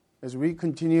as we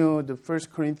continue the 1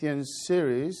 Corinthians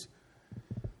series.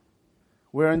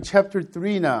 We're in chapter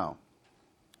 3 now.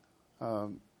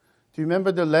 Do you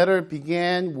remember the letter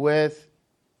began with,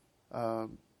 as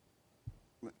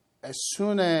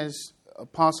soon as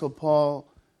Apostle Paul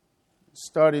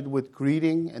started with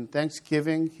greeting and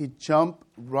thanksgiving, he jumped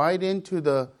right into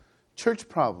the church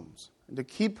problems. The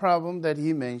key problem that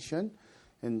he mentioned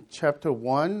in chapter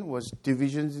 1 was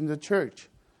divisions in the church.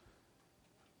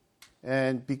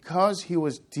 And because he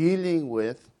was dealing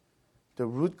with the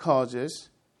root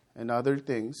causes and other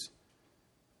things,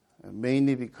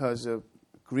 mainly because of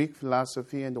Greek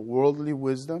philosophy and the worldly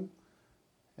wisdom,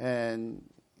 and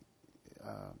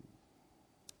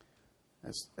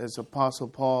as Apostle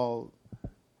Paul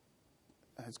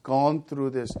has gone through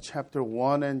this chapter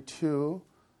 1 and 2,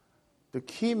 the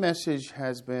key message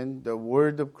has been the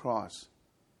word of cross.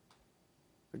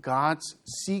 God's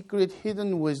secret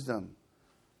hidden wisdom.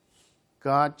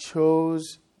 God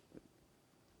chose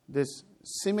this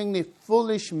seemingly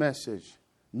foolish message,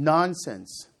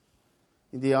 nonsense,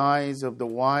 in the eyes of the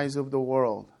wise of the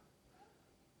world,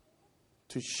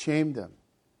 to shame them,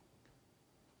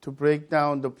 to break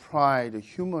down the pride, the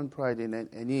human pride in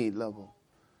any level.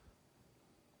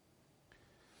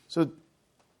 So,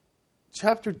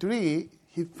 chapter 3,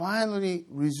 he finally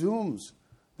resumes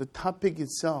the topic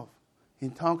itself. He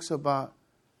talks about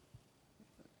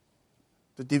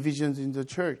the divisions in the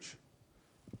church.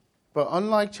 But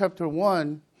unlike chapter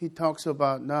 1, he talks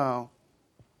about now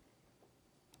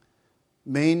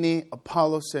mainly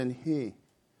Apollos and he.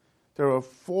 There are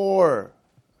 4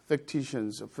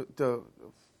 factions, the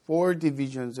 4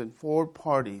 divisions and 4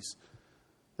 parties.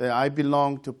 That I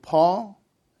belong to Paul,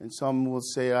 and some will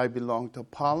say I belong to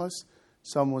Apollos.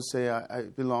 Some will say I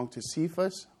belong to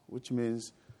Cephas, which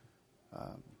means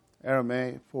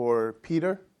Aramaic for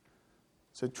Peter.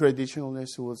 So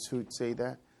traditionalists will say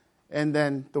that. And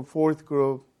then the 4th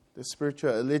group, the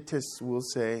spiritual elitists, will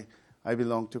say, I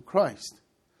belong to Christ.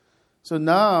 So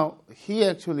now he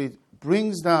actually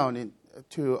brings down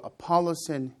to Apollos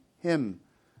and him,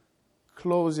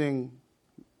 closing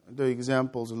the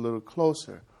examples a little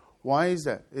closer. Why is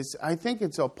that? I think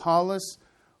it's Apollos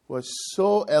was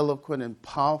so eloquent and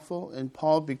powerful, and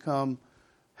Paul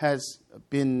has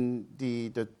been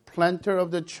the planter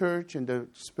of the church and the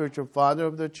spiritual father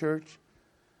of the church.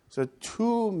 So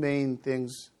 2 main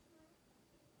things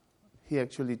he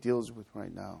actually deals with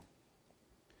right now.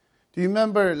 Do you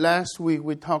remember last week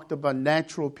we talked about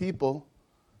natural people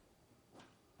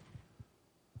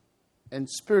and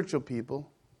spiritual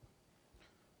people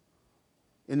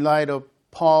in light of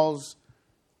Paul's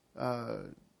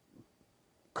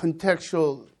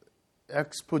contextual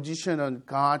exposition on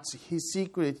his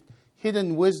secret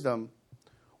hidden wisdom.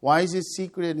 Why is it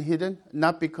secret and hidden?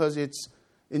 Not because it's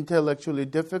intellectually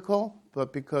difficult,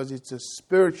 but because it's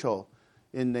spiritual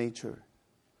in nature.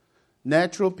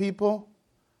 Natural people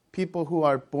who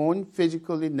are born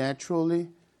physically, naturally,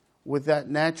 with that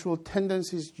natural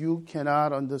tendencies you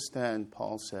cannot understand,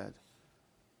 Paul said.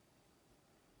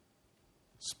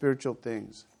 Spiritual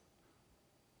things.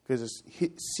 Because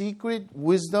the secret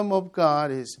wisdom of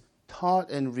God is taught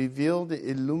and revealed,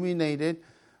 illuminated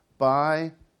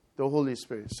by the Holy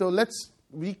Spirit. So let's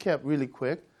recap really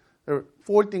quick. There are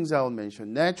 4 things I'll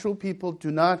mention. Natural people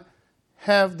do not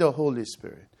have the Holy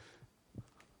Spirit.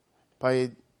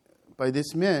 By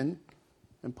this mean,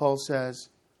 and Paul says,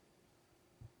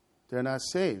 they're not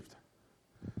saved.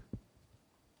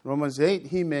 Romans 8,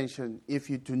 he mentioned,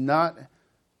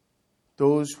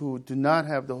 those who do not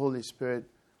have the Holy Spirit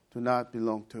do not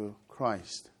belong to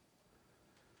Christ.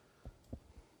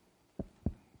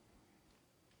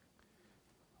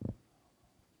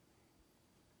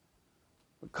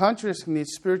 Contrastingly,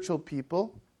 spiritual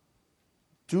people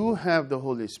do have the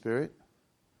Holy Spirit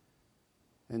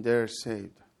and they're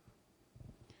saved.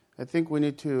 I think we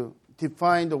need to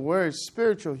define the word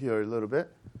spiritual here a little bit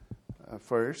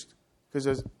first,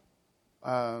 because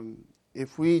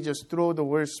if we just throw the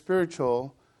word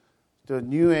spiritual, the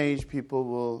New Age people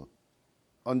will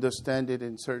understand it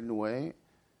in a certain way,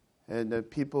 and the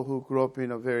people who grew up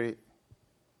in a very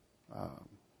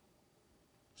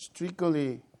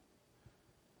strictly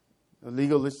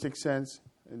legalistic sense,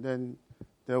 and then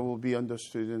that will be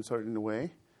understood in a certain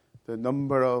way. The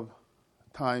number of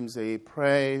times they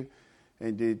pray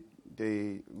and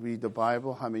they read the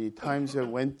Bible, how many times they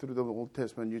went through the Old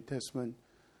Testament, New Testament,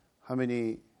 how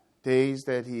many days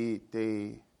that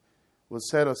they will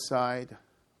set aside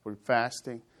for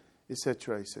fasting,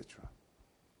 etc., etc.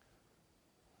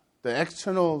 The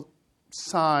external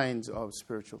signs of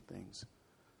spiritual things.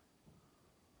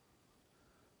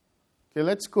 Okay,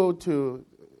 let's go to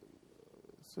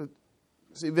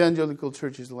evangelical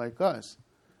churches like us,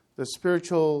 the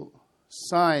spiritual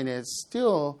sign is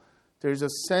still, there's a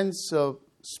sense of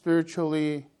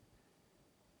spiritually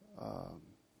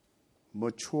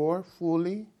mature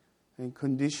fully and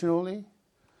conditionally.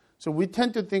 So we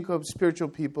tend to think of spiritual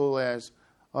people as,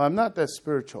 oh, I'm not that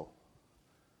spiritual.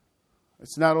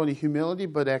 It's not only humility,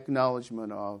 but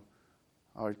acknowledgement of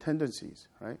our tendencies,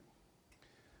 right?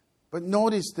 But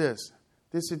notice this.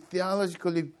 This is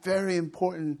theologically very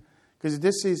important because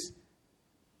this is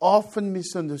often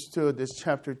misunderstood, this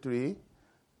chapter 3.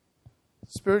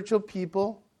 Spiritual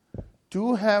people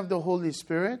do have the Holy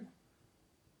Spirit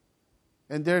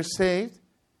and they're saved,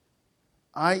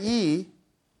 i.e.,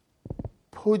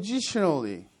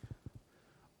 positionally,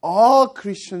 all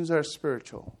Christians are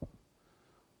spiritual.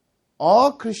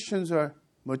 All Christians are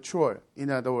mature. In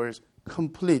other words,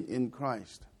 complete in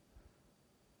Christ.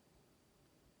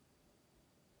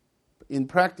 In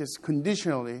practice,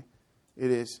 conditionally,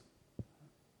 it is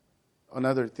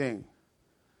another thing.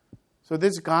 So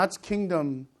this God's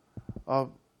kingdom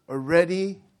of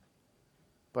already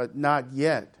but not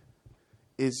yet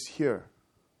is here.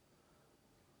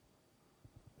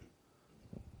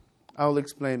 I'll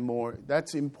explain more.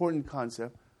 That's an important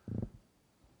concept.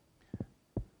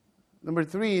 Number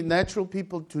 3, natural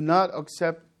people do not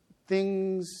accept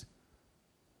things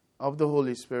of the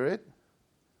Holy Spirit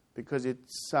because it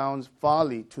sounds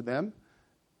folly to them.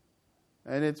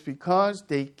 And it's because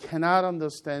they cannot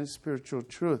understand spiritual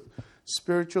truth.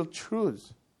 Spiritual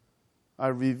truths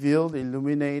are revealed,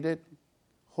 illuminated.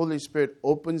 Holy Spirit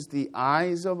opens the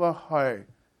eyes of our heart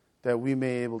that we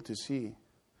may be able to see.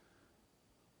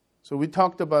 So we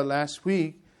talked about last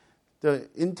week, the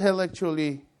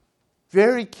intellectually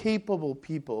very capable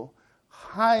people,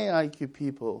 high IQ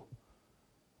people,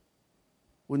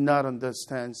 would not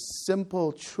understand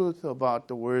simple truth about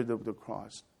the word of the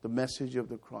cross, the message of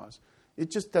the cross.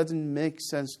 It just doesn't make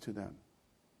sense to them.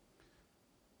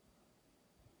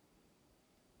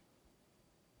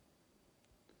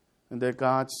 And that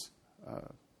God's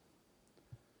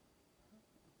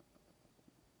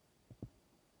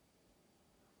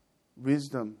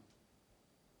wisdom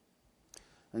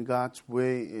and God's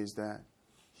way is that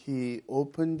He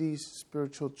opened these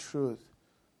spiritual truths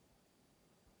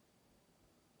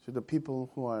to the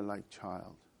people who are like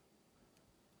child,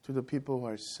 to the people who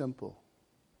are simple.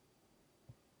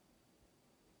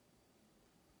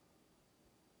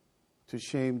 To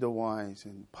shame the wise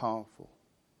and powerful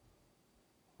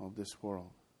of this world.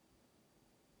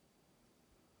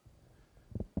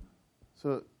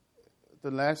 So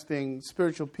the last thing,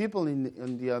 spiritual people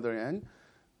on the other end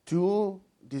do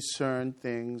discern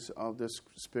things of the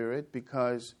Spirit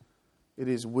because it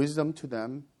is wisdom to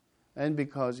them and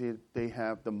because they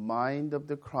have the mind of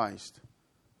the Christ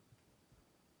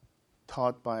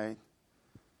taught by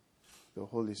the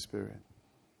Holy Spirit.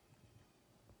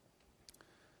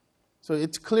 So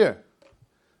it's clear.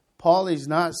 Paul is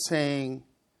not saying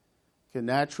the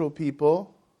natural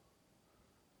people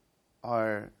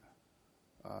are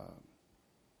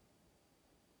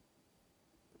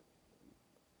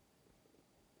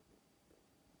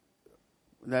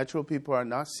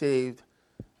not saved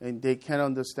and they can't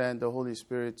understand the Holy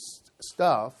Spirit's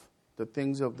stuff, the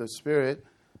things of the Spirit,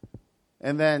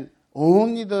 and then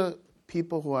only the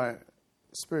people who are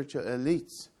spiritual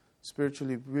elites,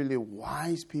 spiritually really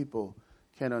wise people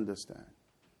can understand.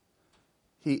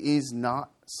 He is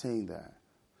not saying that.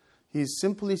 He is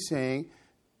simply saying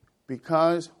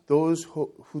because those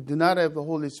who do not have the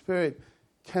Holy Spirit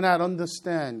cannot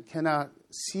understand, cannot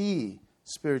see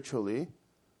spiritually,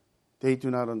 they do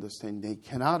not understand. They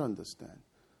cannot understand.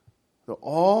 So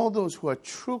all those who are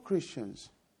true Christians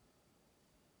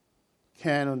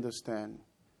can understand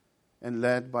and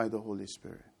led by the Holy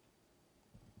Spirit.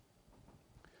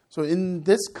 So in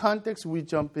this context, we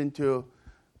jump into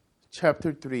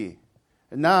chapter 3.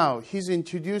 And now he's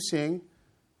introducing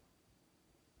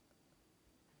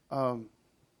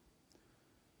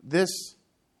this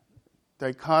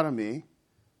dichotomy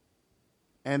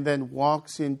and then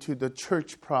walks into the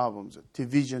church problems,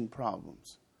 division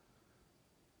problems.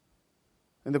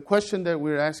 And the question that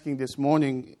we're asking this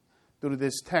morning through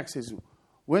this text is,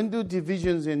 when do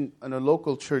divisions in a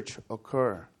local church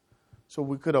occur? So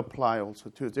we could apply also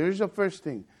to it. There's the first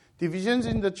thing. Divisions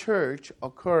in the church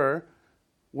occur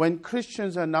when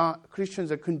Christians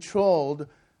are controlled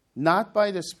not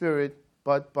by the Spirit,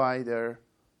 but by their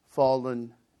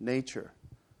fallen nature,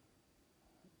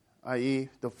 i.e.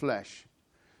 the flesh.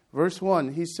 Verse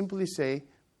 1, he simply say,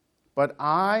 "But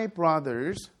I,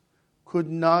 brothers, could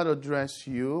not address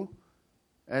you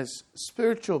as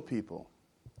spiritual people,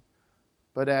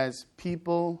 but as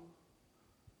people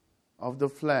of the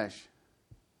flesh,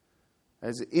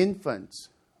 as infants,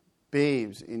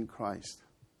 babes in Christ.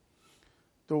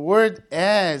 The word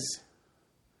as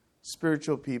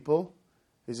spiritual people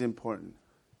is important.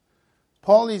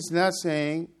 Paul is not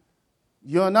saying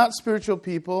you're not spiritual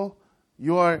people,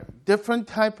 you are different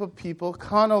type of people,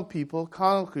 carnal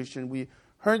Christian. We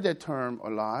heard that term a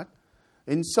lot.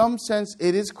 In some sense,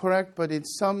 it is correct, but in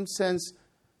some sense,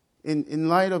 in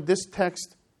light of this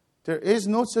text, there is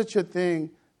no such a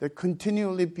thing that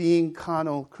continually being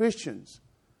carnal Christians.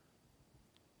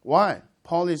 Why?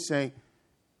 Paul is saying,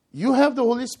 you have the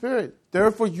Holy Spirit,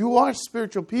 therefore you are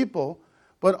spiritual people,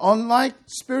 but unlike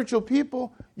spiritual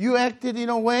people, you acted in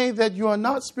a way that you are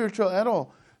not spiritual at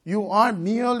all. You are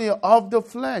merely of the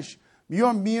flesh. You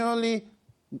are merely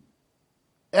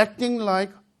acting like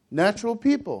natural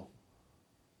people.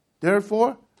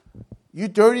 Therefore, you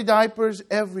dirty diapers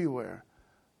everywhere.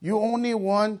 You only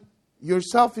want your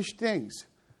selfish things.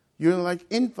 You're like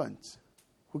infants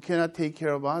who cannot take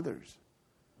care of others.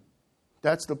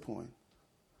 That's the point.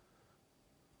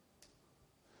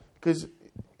 Because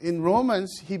in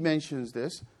Romans, he mentions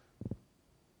this.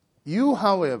 You,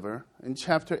 however, in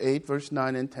chapter 8, verse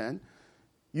 9 and 10,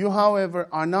 you, however,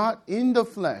 are not in the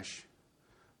flesh,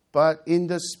 but in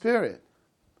the Spirit.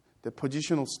 The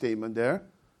positional statement there.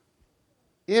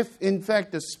 If, in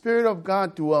fact, the Spirit of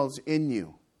God dwells in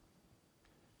you.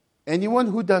 Anyone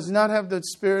who does not have the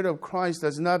Spirit of Christ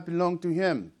does not belong to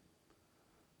him.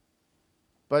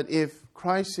 But if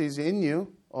Christ is in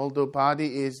you, although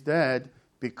body is dead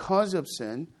because of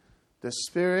sin, the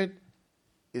Spirit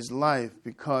is life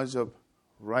because of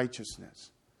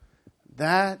righteousness.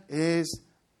 That is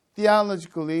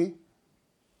theologically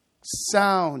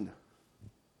sound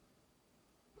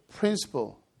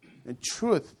principle and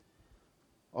truth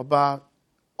about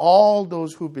all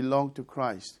those who belong to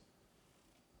Christ.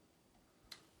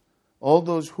 All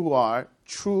those who are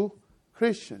true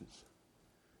Christians.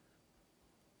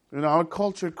 And our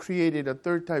culture created a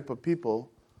third type of people,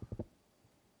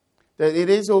 that it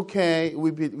is okay,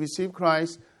 we receive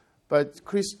Christ, but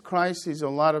Christ is a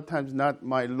lot of times not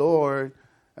my Lord.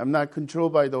 I'm not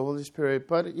controlled by the Holy Spirit,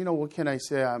 but what can I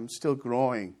say? I'm still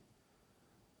growing.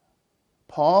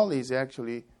 Paul is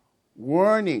actually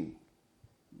warning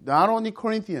not only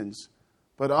Corinthians,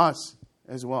 but us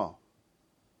as well.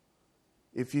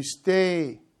 If you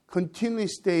continually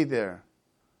stay there,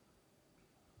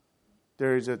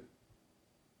 there is a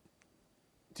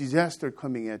disaster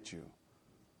coming at you.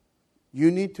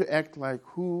 You need to act like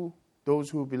those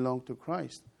who belong to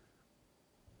Christ.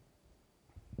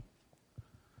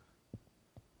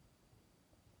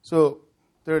 So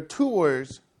there are two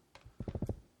words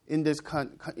in this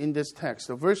text.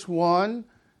 So verse 1,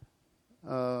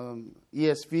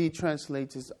 ESV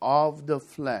translates as of the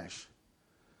flesh.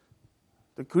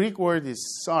 The Greek word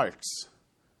is sarx,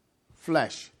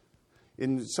 flesh.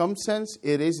 In some sense,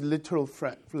 it is literal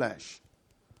flesh.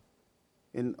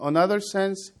 In another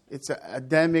sense, it's an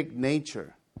Adamic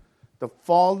nature, the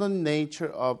fallen nature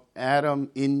of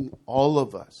Adam in all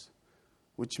of us,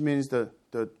 which means the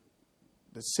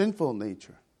sinful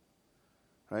nature,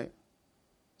 right?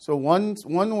 So one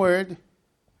word.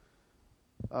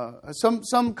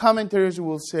 Some commentators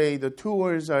will say the two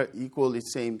words are equally the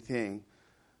same thing,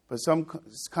 but some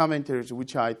commentators,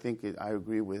 which I think I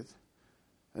agree with,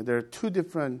 there are two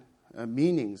different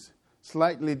meanings,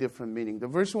 slightly different meaning. The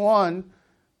verse 1,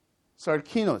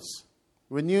 sarkinos.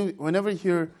 Whenever you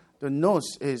hear the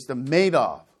nos is the made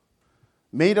of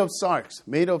sarx,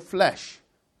 made of flesh.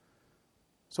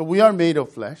 So we are made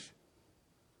of flesh.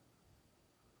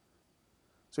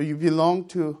 So you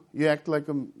act like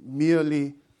a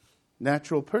merely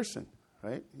natural person,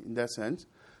 right? In that sense.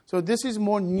 So this is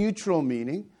more neutral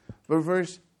meaning. But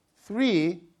verse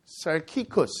 3,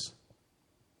 sarkikos,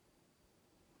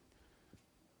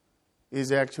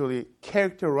 is actually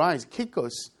characterized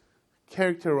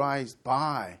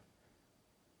by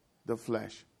the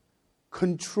flesh.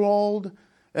 Controlled,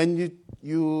 and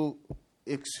you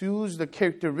exude the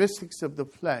characteristics of the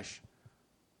flesh,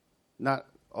 not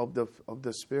of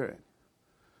the Spirit.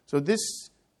 So this,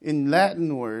 in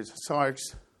Latin words,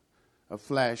 sarx, a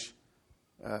flesh,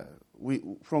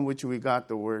 from which we got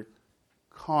the word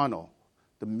carnal,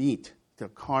 the meat,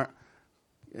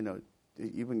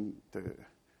 even the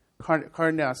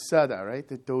carne asada, right?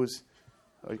 That those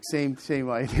same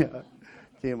idea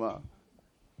came up.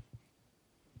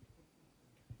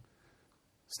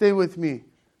 Stay with me.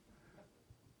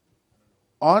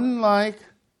 Unlike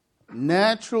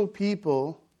natural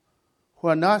people who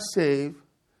are not saved,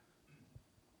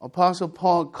 Apostle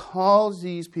Paul calls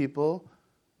these people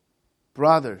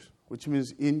brothers, which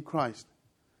means in Christ.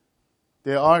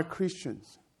 They are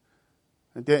Christians.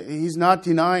 He's not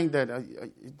denying that,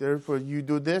 therefore you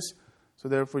do this, so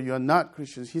therefore you are not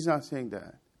Christians. He's not saying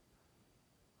that.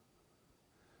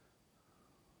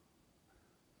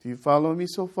 Do you follow me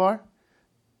so far?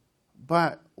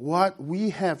 But what we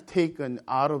have taken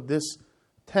out of this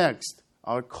text,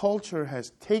 our culture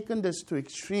has taken this to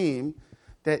extreme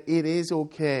that it is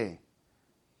okay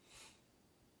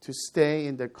to stay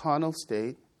in the carnal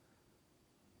state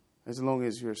as long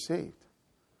as you're saved.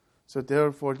 So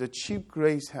therefore, the cheap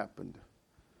grace happened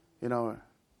in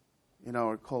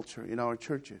our culture, in our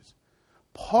churches.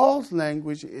 Paul's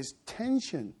language is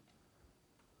tension.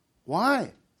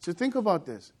 Why? So think about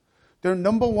this. Their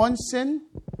number one sin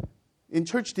in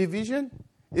church division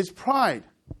is pride.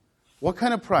 What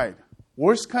kind of pride?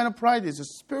 Worst kind of pride is a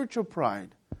spiritual pride.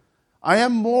 I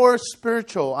am more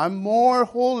spiritual. I'm more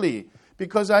holy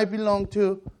because I belong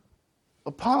to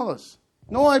Apollos.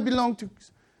 No, I belong to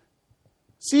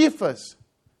Cephas.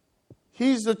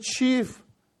 He's the chief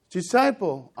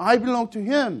disciple. I belong to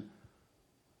him.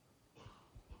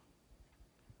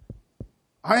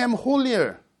 I am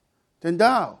holier than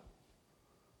thou.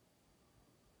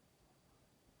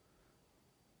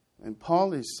 And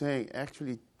Paul is saying,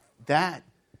 actually, that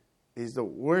is the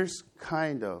worst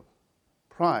kind of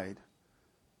pride.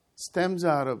 Stems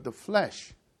out of the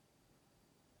flesh.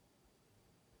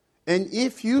 And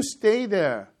if you stay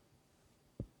there,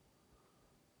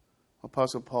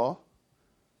 Apostle Paul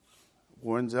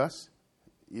warns us,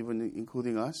 even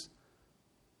including us,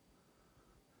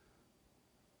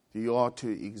 you ought to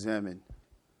examine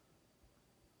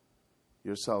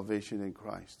your salvation in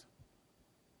Christ.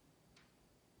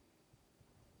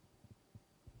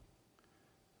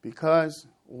 Because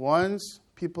once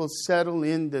people settle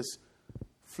in this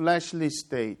fleshly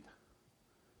state,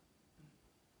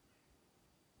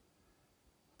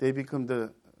 they become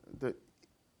the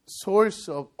source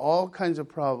of all kinds of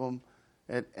problem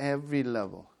at every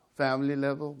level. Family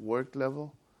level, work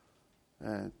level,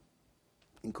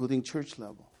 including church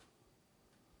level.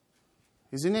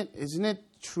 Isn't it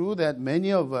true that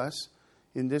many of us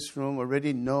in this room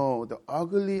already know the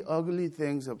ugly, ugly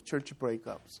things of church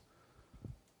breakups,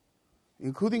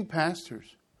 including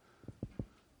pastors?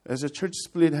 As a church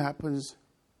split happens,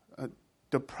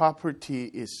 the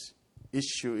property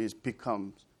issue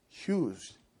becomes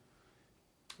huge.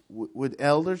 Would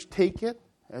elders take it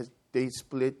as they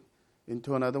split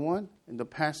into another one? And the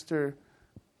pastor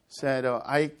said,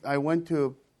 I went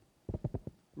to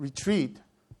retreat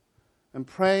and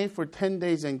prayed for 10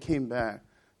 days and came back.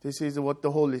 This is what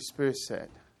the Holy Spirit said.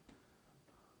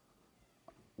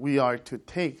 We are to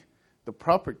take the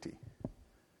property.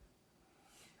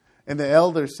 And the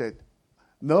elder said,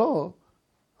 no,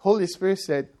 Holy Spirit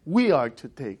said, we are to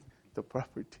take the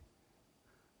property.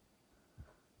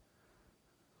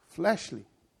 Fleshly,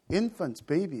 infants,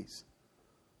 babies.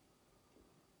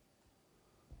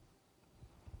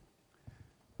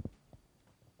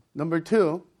 Number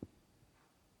 2,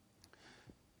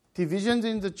 divisions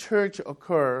in the church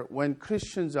occur when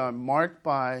Christians are marked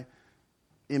by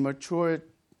immature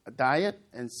diet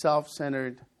and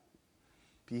self-centered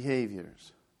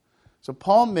behaviors. So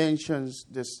Paul mentions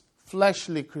this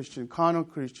fleshly Christian, carnal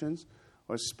Christians,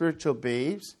 or spiritual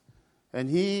babes, and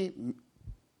he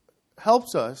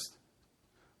helps us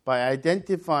by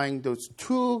identifying those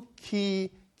 2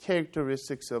 key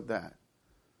characteristics of that.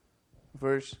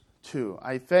 Verse 2,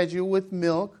 I fed you with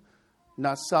milk,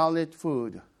 not solid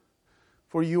food,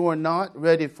 for you are not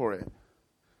ready for it.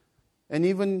 And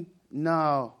even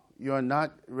now you are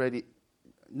not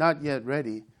yet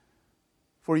ready,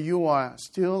 for you are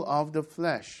still of the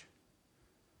flesh.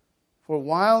 For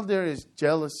while there is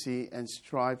jealousy and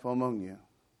strife among you,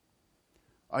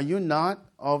 are you not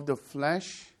of the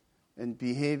flesh and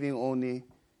behaving only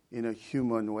in a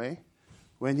human way?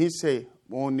 When he say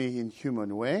only in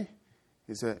human way,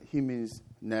 he means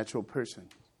natural person.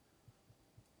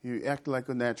 You act like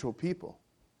a natural people.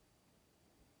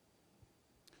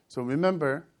 So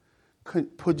remember,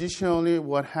 positionally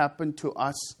what happened to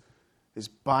us is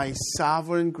by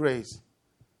sovereign grace,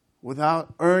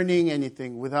 without earning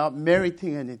anything, without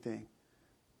meriting anything.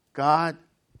 God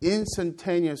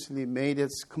instantaneously made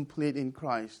us complete in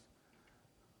Christ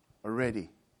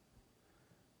already.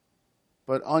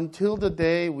 But until the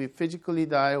day we physically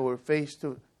die or face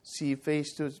to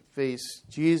face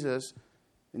Jesus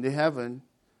in the heaven,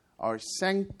 our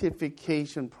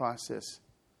sanctification process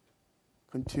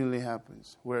continually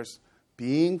happens. Whereas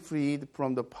being freed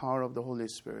from the power of the Holy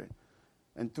Spirit.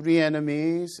 And 3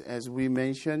 enemies, as we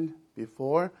mentioned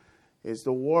before, is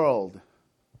the world,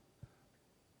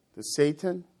 the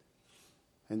Satan,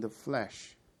 and the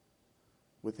flesh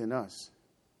within us.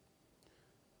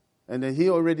 And then he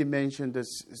already mentioned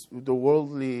this, the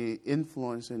worldly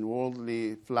influence and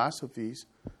worldly philosophies.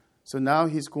 So now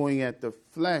he's going at the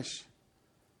flesh.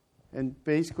 And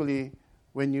basically,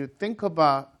 when you think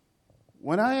about,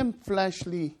 when I am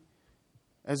fleshly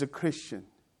as a Christian,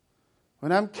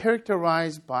 when I'm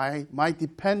characterized by my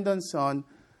dependence on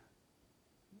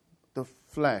the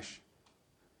flesh,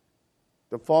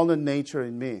 the fallen nature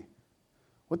in me,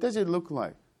 what does it look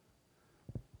like?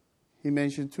 He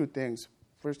mentioned two things.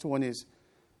 First one is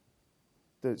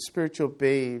the spiritual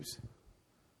babes,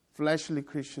 fleshly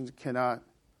Christians cannot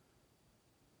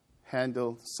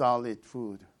handle solid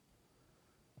food.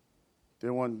 They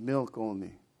want milk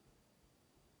only.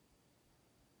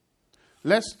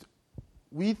 Lest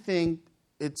we think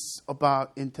it's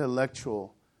about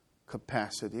intellectual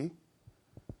capacity.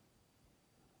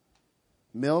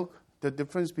 Milk, the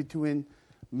difference between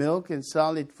milk and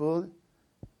solid food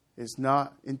is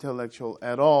not intellectual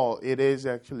at all. It is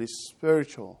actually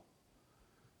spiritual.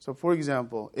 So, for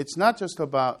example, it's not just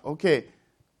about, to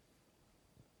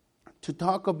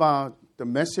talk about the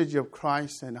message of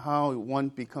Christ and how one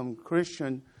becomes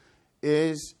Christian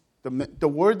is, the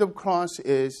word of cross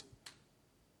is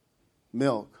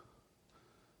milk.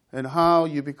 And how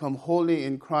you become holy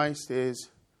in Christ is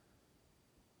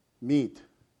meat.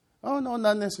 Oh, no,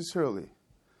 not necessarily.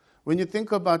 When you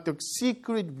think about the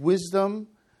secret wisdom,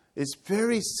 it's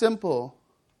very simple.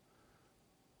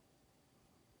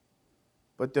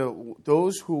 But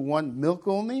those who want milk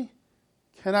only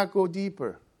cannot go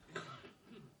deeper.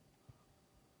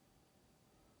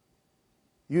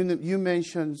 You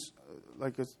mentioned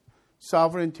like a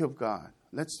sovereignty of God.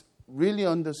 Let's really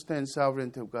understand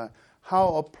sovereignty of God.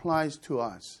 How it applies to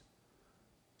us.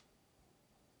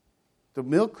 The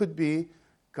milk could be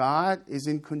God is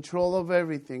in control of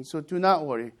everything, so do not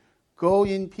worry. Go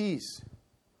in peace.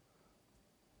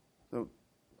 The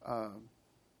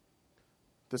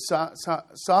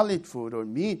solid food or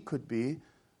meat could be,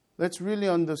 let's really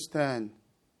understand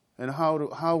and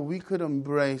how we could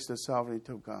embrace the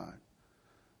sovereignty of God.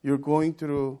 You're going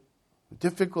through a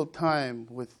difficult time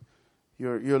with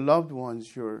your loved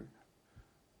ones, your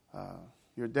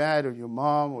dad or your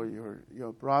mom or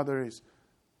your brother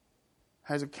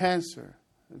has a cancer,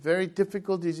 a very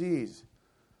difficult disease.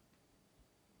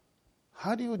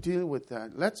 How do you deal with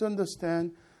that? Let's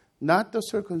understand not the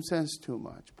circumstance too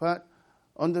much, but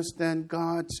understand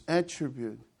God's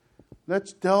attribute.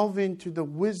 Let's delve into the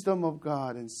wisdom of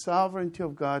God and sovereignty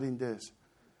of God in this.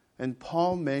 And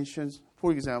Paul mentions,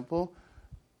 for example,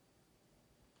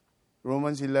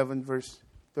 Romans 11, verse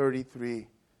 33.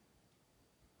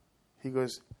 He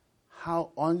goes,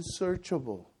 how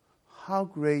unsearchable, how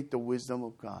great the wisdom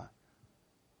of God.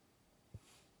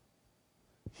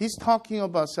 He's talking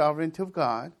about sovereignty of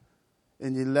God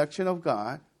and the election of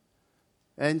God.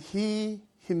 And he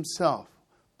himself,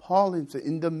 Paul himself,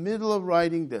 in the middle of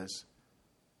writing this,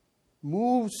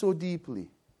 moved so deeply.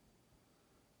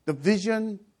 The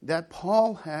vision that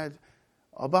Paul had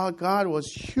about God was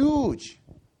huge.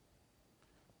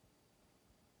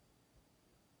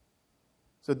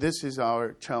 So this is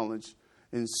our challenge.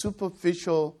 In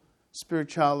superficial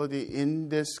spirituality in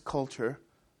this culture,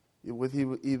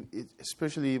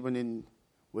 especially even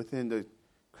within the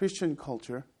Christian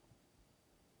culture,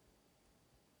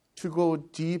 to go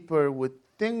deeper with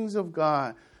things of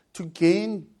God, to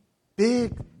gain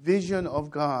big vision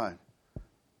of God,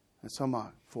 and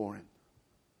somewhat foreign,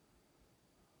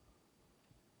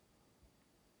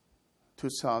 too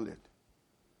solid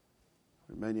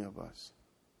for many of us.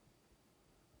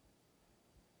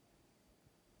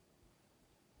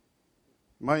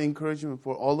 My encouragement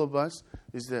for all of us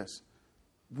is this.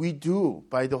 We do,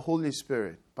 by the Holy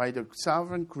Spirit, by the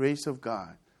sovereign grace of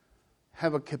God,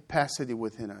 have a capacity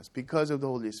within us because of the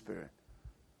Holy Spirit.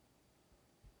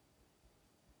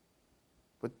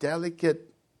 But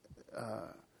delicate,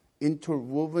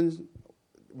 interwoven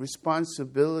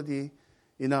responsibility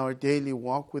in our daily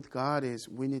walk with God is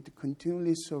we need to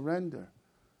continually surrender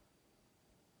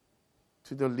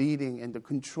to the leading and the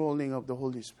controlling of the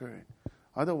Holy Spirit.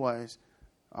 Otherwise,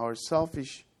 our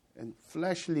selfish and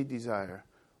fleshly desire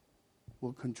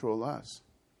will control us.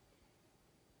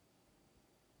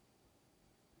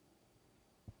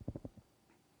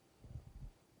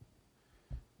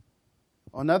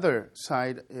 Another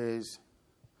side is,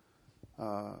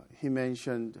 he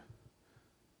mentioned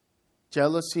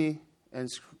jealousy and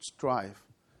strife.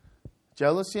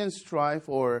 Jealousy and strife,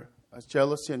 or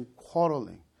jealousy and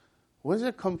quarreling. Where does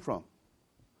it come from?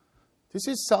 This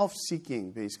is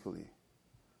self-seeking, basically.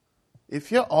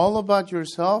 If you're all about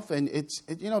yourself, and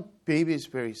baby is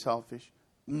very selfish.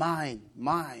 My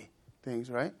things,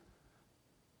 right?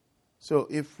 So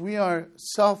if we are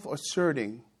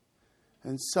self-asserting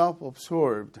and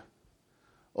self-absorbed,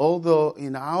 although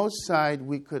in outside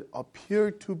we could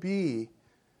appear to be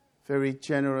very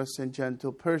generous and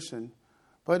gentle person,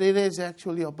 but it is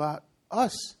actually about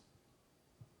us.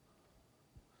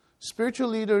 Spiritual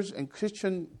leaders and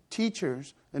Christian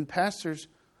teachers and pastors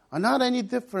are not any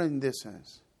different in this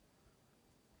sense.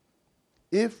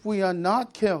 If we are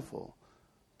not careful,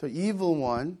 the evil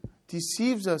one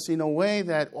deceives us in a way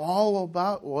that all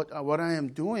about what I am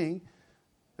doing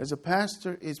as a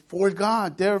pastor is for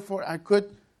God. Therefore, I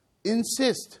could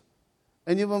insist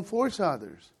and even force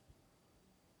others.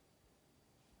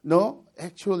 No,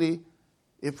 actually,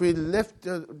 if we lift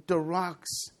the rocks,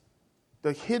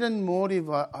 the hidden motive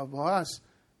of us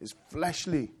is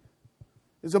fleshly.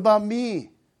 It's about me.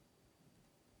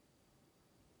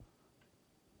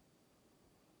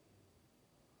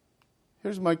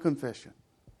 Here's my confession.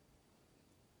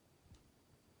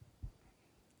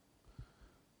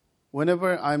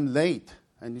 Whenever I'm late,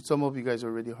 and some of you guys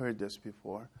already heard this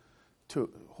before,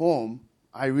 to home,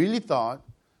 I really thought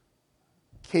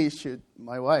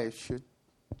my wife should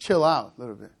chill out a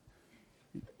little bit.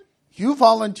 You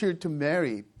volunteered to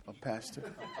marry a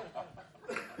pastor.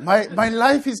 My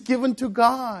life is given to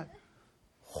God,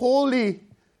 holy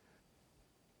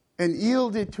and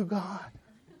yielded to God.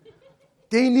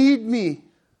 They need me.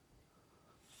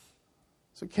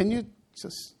 So can you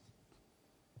just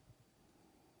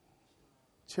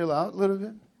chill out a little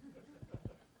bit?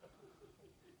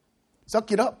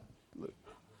 Suck it up.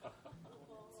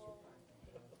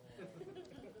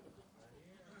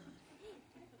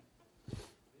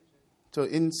 So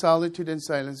in solitude and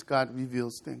silence, God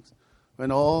reveals things.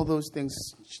 When all those things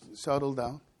settle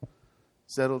down,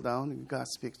 and God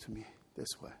speaks to me this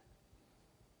way.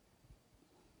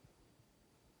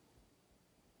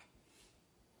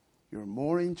 You're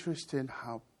more interested in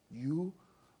how you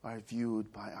are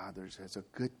viewed by others as a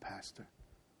good pastor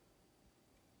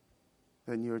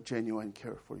than your genuine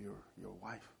care for your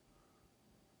wife.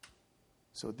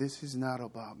 So this is not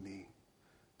about me.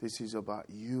 This is about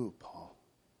you, Paul.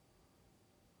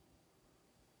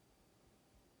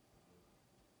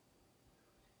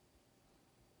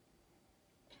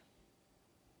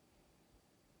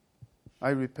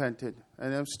 I repented,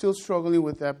 and I'm still struggling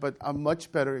with that, but I'm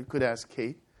much better. You could ask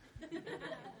Kate.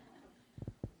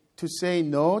 To say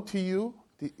no to you,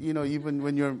 even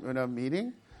when you're in a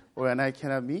meeting or when I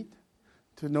cannot meet,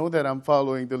 to know that I'm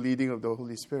following the leading of the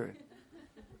Holy Spirit.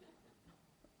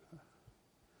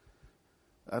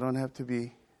 I don't have to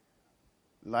be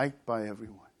liked by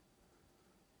everyone.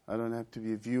 I don't have to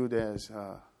be viewed as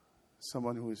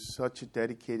someone who is such a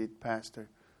dedicated pastor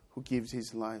who gives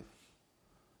his life.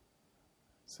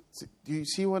 So, do you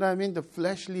see what I mean? The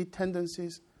fleshly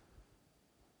tendencies.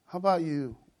 How about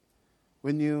you?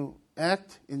 When you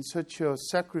act in such a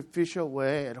sacrificial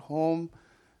way at home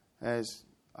as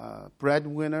a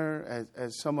breadwinner,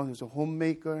 as someone who's a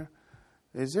homemaker,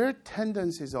 is there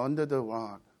tendencies under the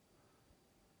rock?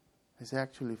 It's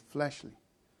actually fleshly.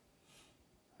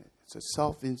 It's a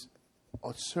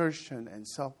self-assertion and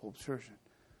self-obsession.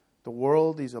 The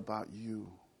world is about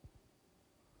you.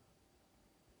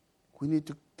 We need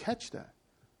to catch that.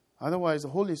 Otherwise, the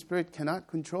Holy Spirit cannot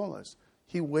control us.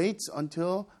 He waits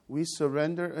until we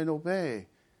surrender and obey.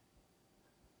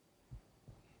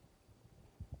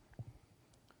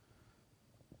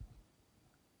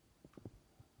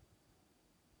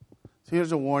 So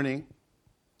here's a warning.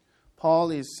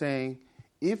 Paul is saying,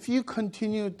 if you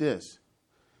continue this,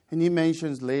 and he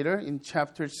mentions later in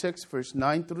chapter 6, verse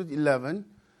 9 through 11,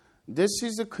 this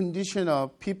is the condition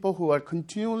of people who are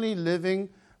continually living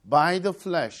by the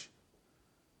flesh.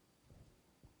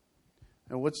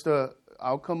 And what's the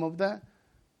outcome of that?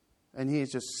 And he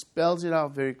just spells it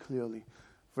out very clearly.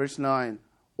 Verse 9,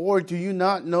 or do you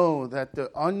not know that the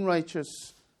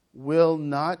unrighteous will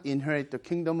not inherit the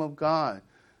kingdom of God?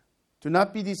 Do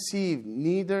not be deceived,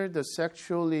 neither the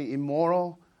sexually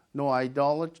immoral, nor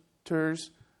idolaters,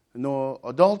 nor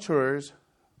adulterers,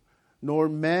 nor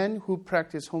men who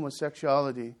practice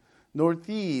homosexuality, nor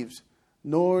thieves,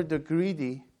 nor the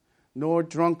greedy, nor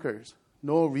drunkards,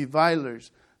 nor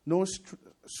revilers, nor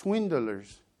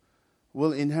swindlers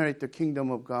will inherit the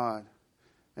kingdom of God.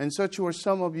 And such were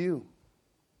some of you.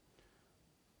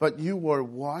 But you were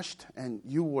washed and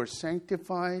you were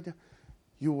sanctified.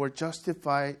 You were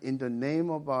justified in the name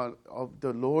of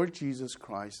the Lord Jesus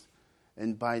Christ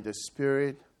and by the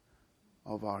Spirit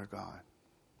of our God.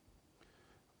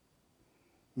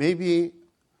 Maybe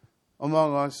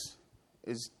among us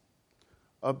is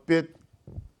a bit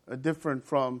different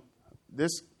from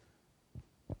this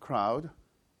crowd,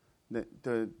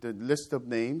 the list of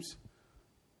names.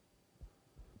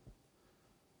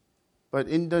 But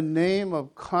in the name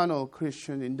of carnal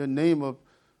Christian, in the name of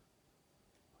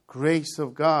grace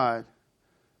of God,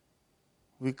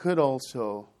 we could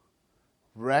also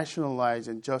rationalize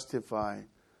and justify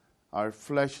our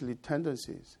fleshly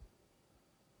tendencies.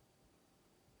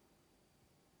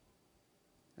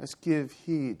 Let's give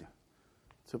heed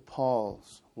to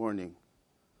Paul's warning.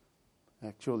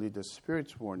 Actually, the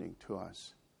Spirit's warning to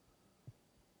us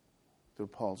through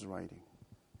Paul's writing.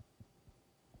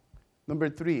 Number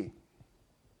 3,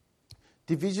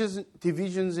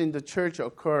 divisions in the church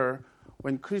occur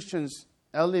when Christians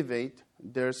elevate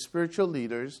their spiritual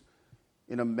leaders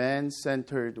in a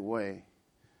man-centered way.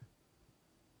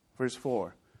 Verse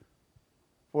 4.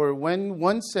 For when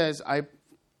one says, I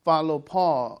follow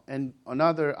Paul, and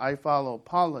another, I follow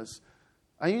Apollos,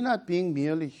 are you not being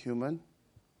merely human?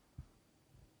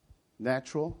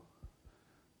 Natural?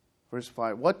 Verse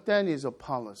 5. What then is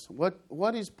Apollos?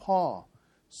 What is Paul?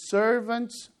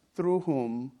 Servants through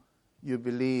whom you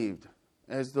believed,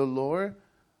 as the Lord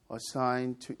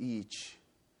assigned to each.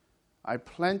 I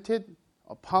planted,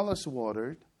 Apollos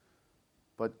watered,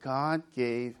 but God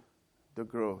gave the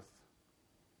growth.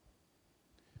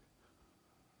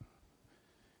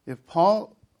 If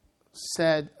Paul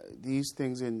said these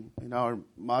things in our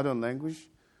modern language,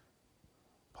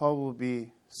 Paul will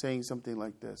be saying something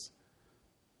like this.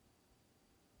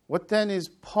 What then is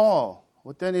Paul?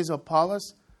 What then is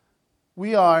Apollos?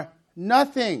 We are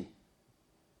nothing.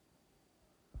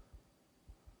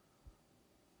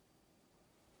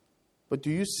 But do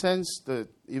you sense the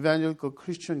evangelical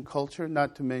Christian culture,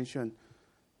 not to mention,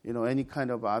 any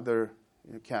kind of other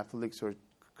Catholics or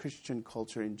Christian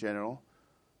culture in general,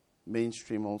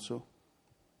 mainstream also?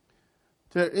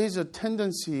 There is a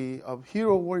tendency of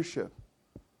hero worship.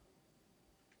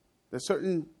 That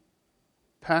certain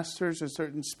pastors and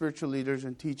certain spiritual leaders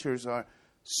and teachers are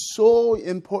so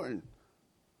important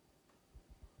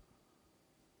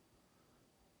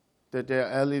that they are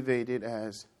elevated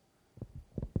as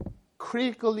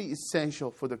critically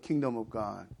essential for the kingdom of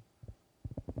God.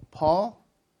 Paul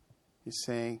is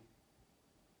saying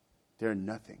they're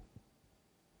nothing.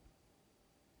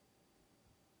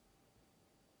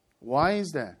 Why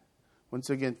is that? Once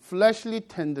again, fleshly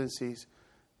tendencies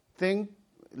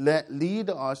lead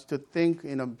us to think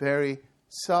in a very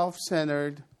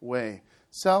self-centered way.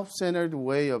 Self-centered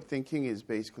way of thinking is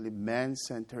basically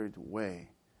man-centered way.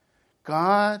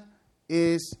 God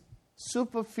is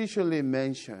superficially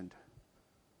mentioned,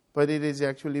 but it is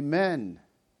actually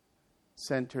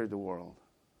man-centered world.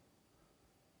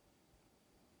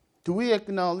 Do we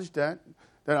acknowledge that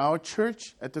our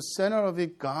church, at the center of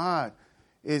it, God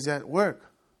is at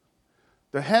work?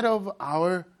 The head of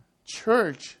our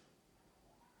church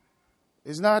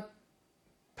is not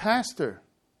pastor,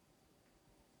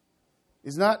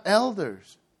 is not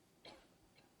elders.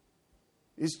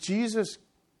 It's Jesus,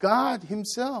 God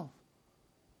Himself.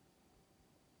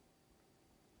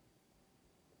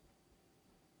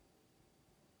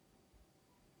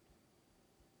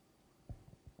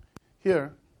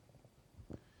 Here,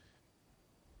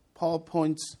 Paul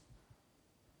points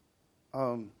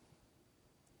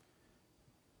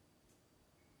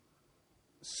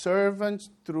servants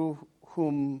through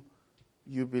whom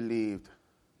you believed.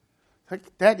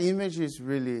 That image is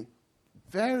really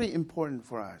very important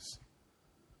for us.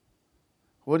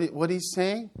 What he's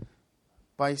saying?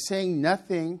 By saying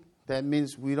nothing, that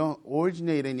means we don't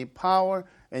originate any power,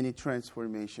 any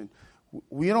transformation.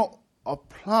 We don't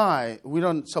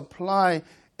supply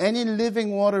any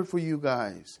living water for you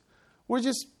guys. We're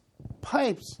just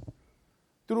pipes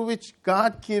through which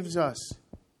God gives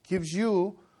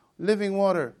you living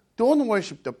water. Don't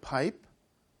worship the pipe.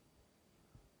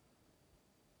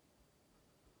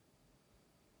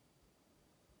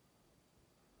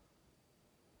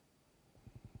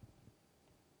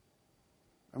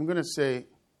 I'm going to say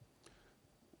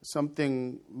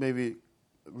something maybe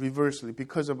reversely,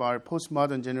 because of our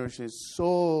postmodern generation is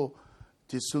so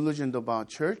disillusioned about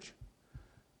church.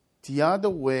 The other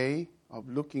way of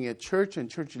looking at church and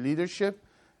church leadership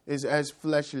is as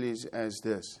fleshly as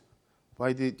this.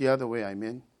 By the other way, I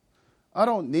mean, I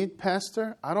don't need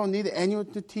pastor. I don't need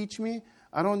anyone to teach me.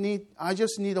 I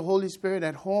just need the Holy Spirit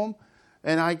at home,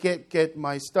 and I get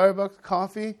my Starbucks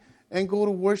coffee and go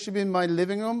to worship in my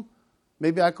living room.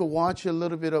 Maybe I could watch a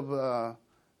little bit of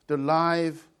the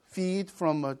live feed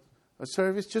from a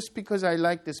service just because I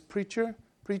like this preacher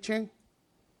preaching.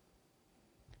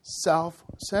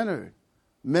 Self-centered,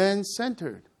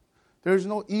 man-centered. There's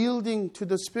no yielding to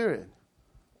the Spirit.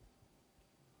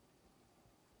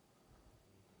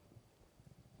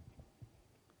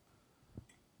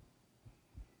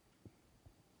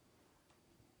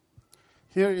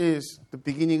 Here is the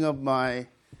beginning of my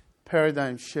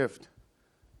paradigm shift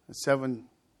 7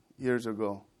 years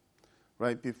ago,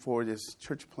 right before this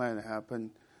church plant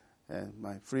happened, and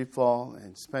my free fall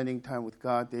and spending time with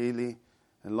God daily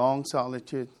and long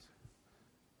solitude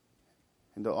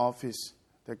in the office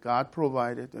that God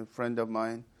provided. A friend of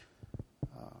mine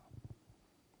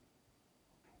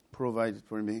provided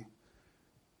for me.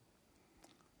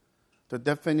 The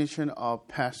definition of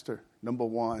pastor, number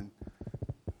one,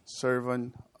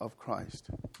 servant of Christ.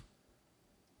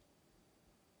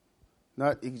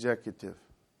 Not executive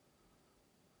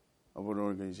of an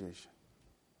organization.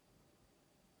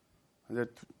 And there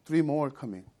are three more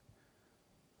coming.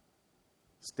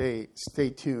 Stay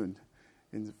tuned.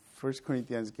 In 1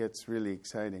 Corinthians gets really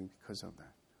exciting because of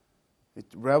that. It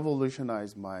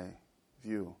revolutionized my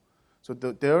view. So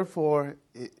therefore,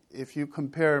 if you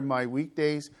compare my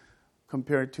weekdays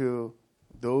compared to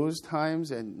those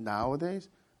times and nowadays,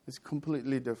 it's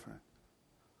completely different.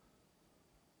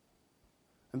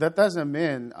 And that doesn't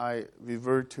mean I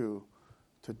revert to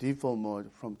default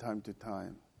mode from time to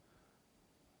time.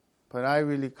 But I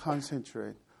really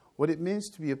concentrate. What it means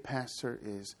to be a pastor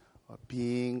is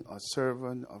being a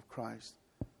servant of Christ.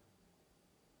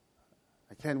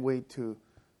 I can't wait to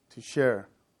share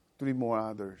three more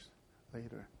others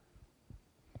later.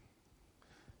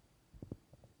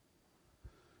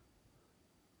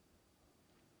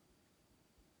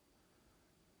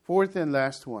 Fourth and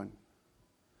last one.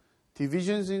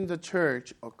 Divisions in the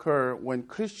church occur when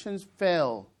Christians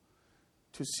fail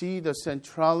to see the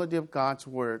centrality of God's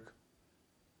work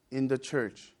in the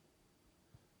church.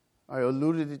 I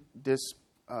alluded to this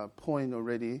point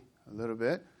already a little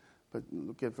bit, but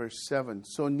look at verse 7.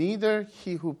 So neither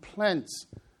he who plants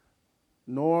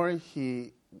nor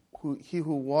he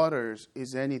who waters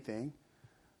is anything,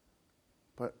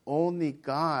 but only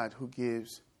God who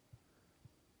gives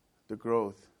the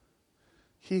growth.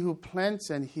 He who plants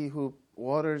and he who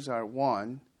waters are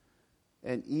one,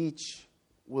 and each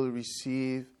will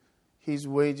receive his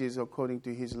wages according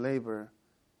to his labor.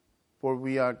 For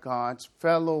we are God's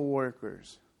fellow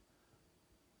workers.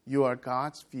 You are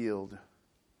God's field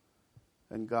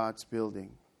and God's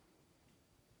building.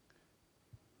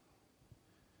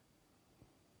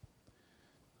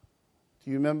 Do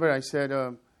you remember I said,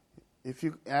 if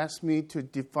you ask me to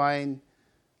define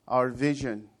our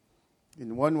vision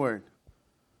in one word,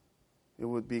 it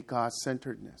would be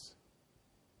God-centeredness.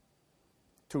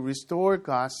 To restore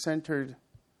God-centered,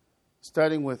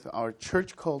 starting with our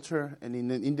church culture and in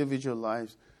the individual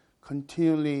lives,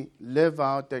 continually live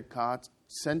out that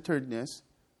God-centeredness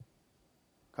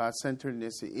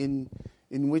in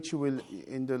which we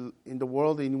in the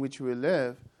world in which we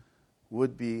live,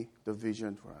 would be the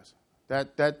vision for us.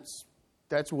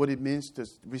 That's what it means to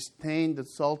retain the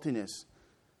saltiness.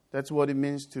 That's what it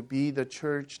means to be the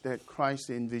church that Christ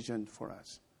envisioned for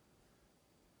us.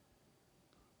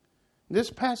 This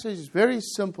passage is very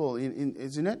simple,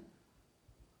 isn't it?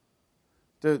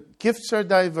 The gifts are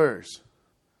diverse,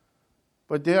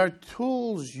 but they are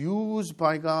tools used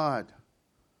by God.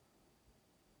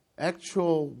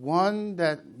 Actual one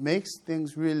that makes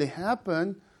things really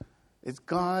happen is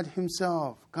God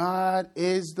Himself. God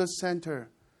is the center.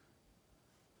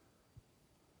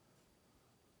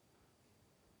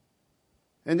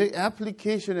 And the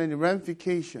application and the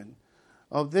ramification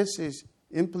of this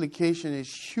implication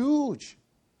is huge.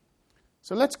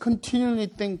 So let's continually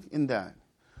think in that.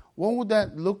 What would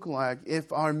that look like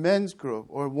if our men's group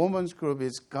or women's group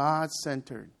is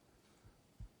God-centered?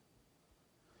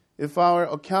 If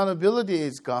our accountability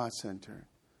is God-centered?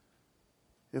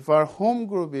 If our home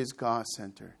group is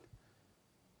God-centered?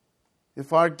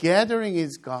 If our gathering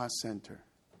is God-centered?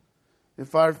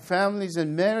 If our families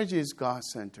and marriage is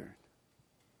God-centered?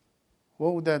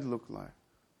 What would that look like?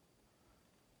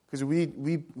 Because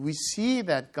we see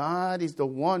that God is the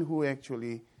one who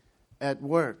actually at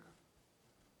work.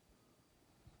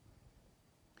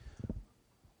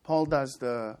 Paul does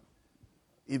the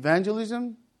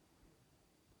evangelism,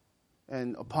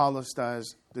 and Apollos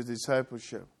does the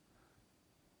discipleship.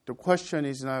 The question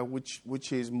is not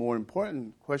which is more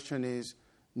important. Question is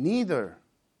neither.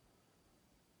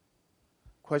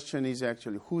 Question is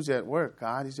actually who's at work.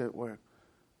 God is at work.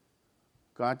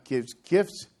 God gives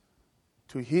gifts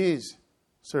to His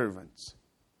servants,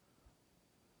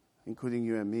 including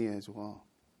you and me as well.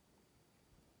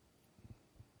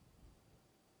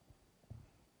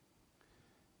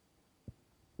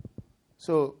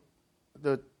 So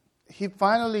he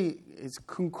finally is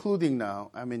concluding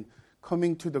now.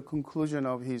 Coming to the conclusion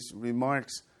of his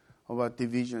remarks about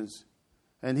divisions.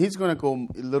 And he's going to go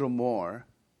a little more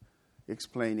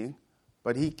explaining.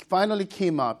 But he finally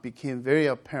came out, became very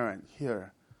apparent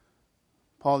here.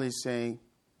 Paul is saying,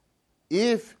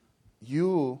 if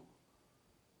you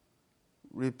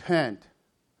repent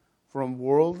from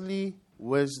worldly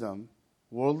wisdom,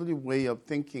 worldly way of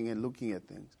thinking and looking at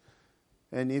things,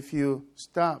 and if you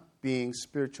stop being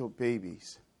spiritual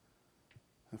babies,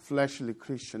 fleshly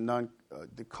Christian,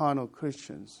 the carnal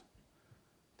Christians,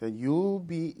 then you'll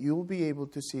be able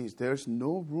to see there's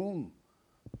no room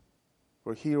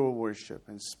for hero worship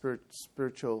and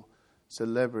spiritual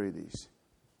celebrities.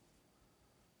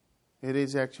 It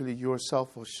is actually your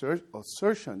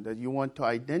self-assertion that you want to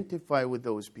identify with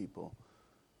those people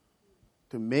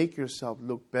to make yourself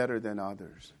look better than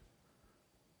others.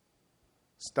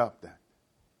 Stop that.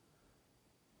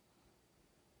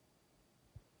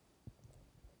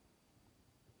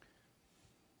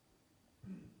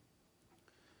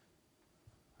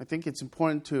 I think it's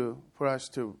important for us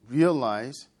to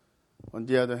realize, on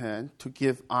the other hand, to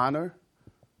give honor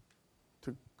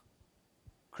to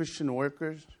Christian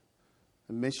workers,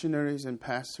 and missionaries and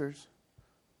pastors,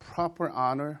 proper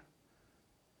honor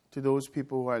to those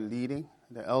people who are leading,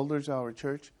 the elders of our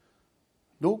church.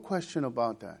 No question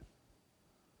about that.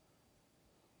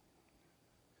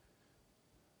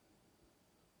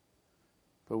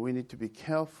 But we need to be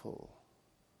careful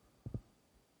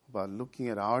about looking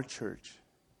at our church,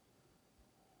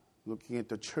 looking at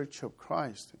the Church of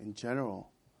Christ in general.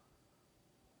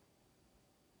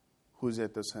 Who's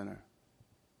at the center?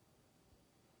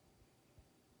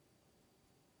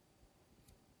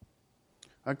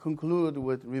 I conclude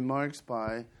with remarks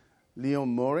by Leon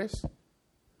Morris.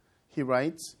 He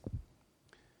writes,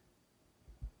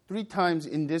 3 times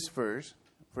in this verse,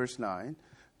 verse 9,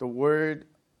 the word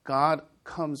God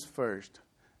comes first.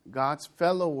 God's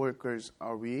fellow workers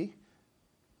are we.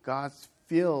 God's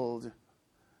field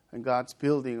and God's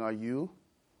building are you.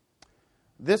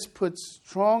 This puts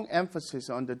strong emphasis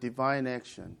on the divine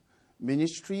action.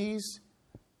 Ministries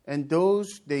and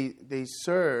those they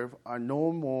serve are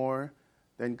no more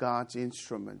than God's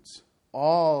instruments.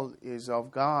 All is of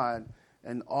God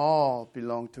and all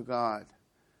belong to God.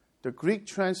 The Greek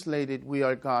translated, we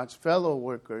are God's fellow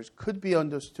workers, could be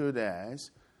understood as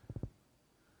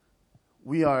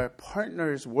we are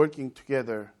partners working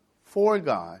together for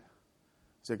God.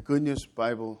 It's a Good News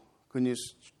Bible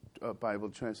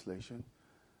translation,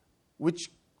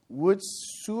 which would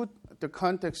suit the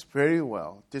context very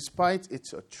well. Despite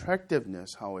its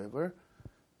attractiveness, however,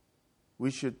 we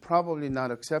should probably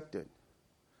not accept it.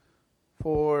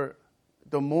 For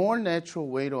the more natural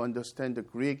way to understand the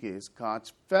Greek is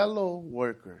God's fellow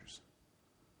workers.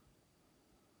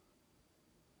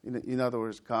 In other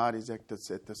words, God is at the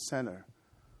center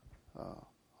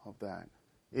of that.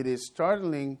 It is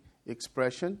startling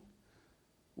expression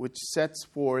which sets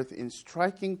forth in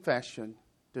striking fashion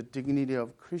the dignity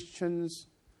of Christians'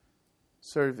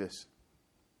 service.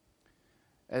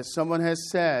 As someone has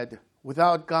said,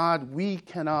 without God we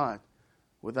cannot,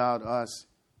 without us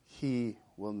He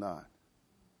will not.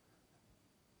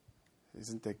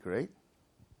 Isn't that great?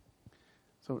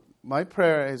 So my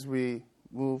prayer as we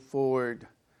move forward,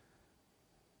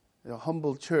 a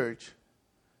humble church,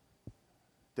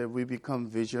 that we become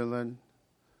vigilant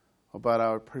about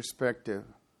our perspective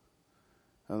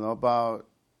and about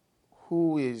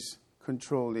who is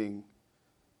controlling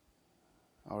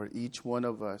each one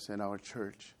of us and our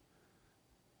church.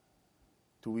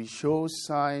 Do we show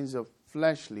signs of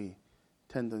fleshly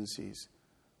tendencies,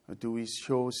 or do we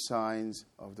show signs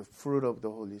of the fruit of the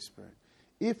Holy Spirit?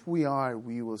 If we are,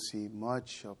 we will see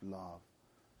much of love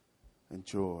and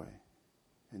joy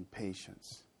and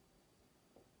patience.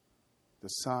 The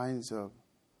signs of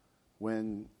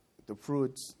when the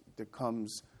fruits that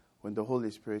comes when the Holy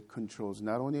Spirit controls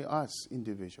not only us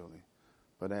individually,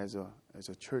 but as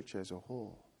a church as a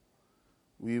whole.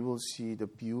 We will see the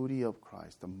beauty of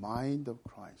Christ, the mind of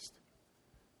Christ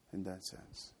in that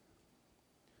sense.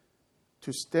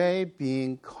 To stay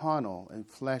being carnal and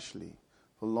fleshly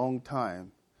for a long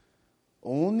time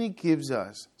only gives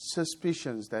us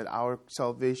suspicions that our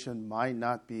salvation might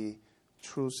not be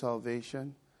true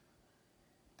salvation,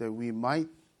 that we might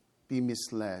be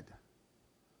misled.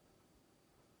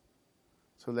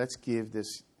 So let's give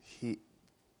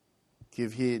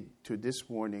heed to this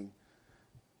warning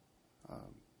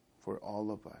for all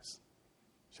of us.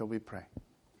 Shall we pray?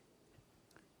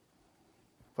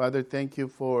 Father, thank you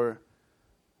for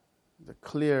the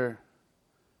clear,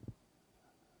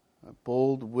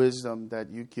 bold wisdom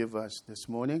that you give us this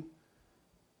morning.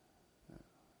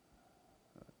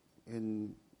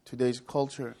 In today's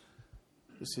culture,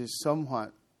 this is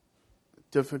somewhat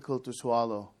difficult to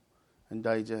swallow and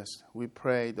digest. We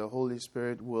pray the Holy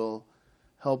Spirit will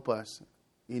help us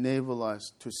enable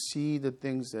us to see the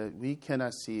things that we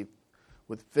cannot see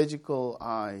with physical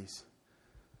eyes,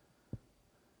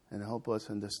 and help us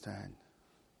understand.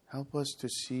 Help us to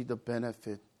see the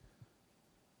benefit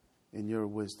in your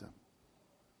wisdom.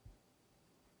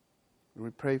 We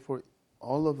pray for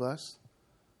all of us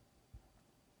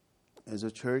as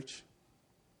a church.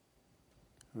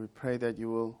 We pray that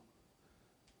you will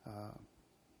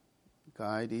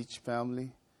guide each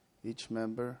family, each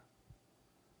member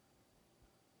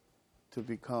to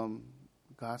become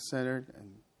God-centered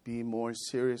and be more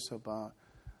serious about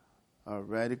a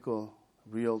radical,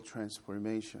 real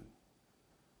transformation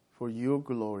for your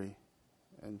glory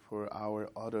and for our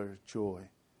utter joy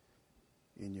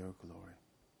in your glory.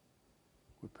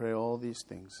 We pray all these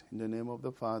things in the name of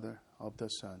the Father, of the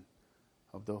Son,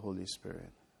 of the Holy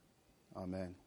Spirit. Amen.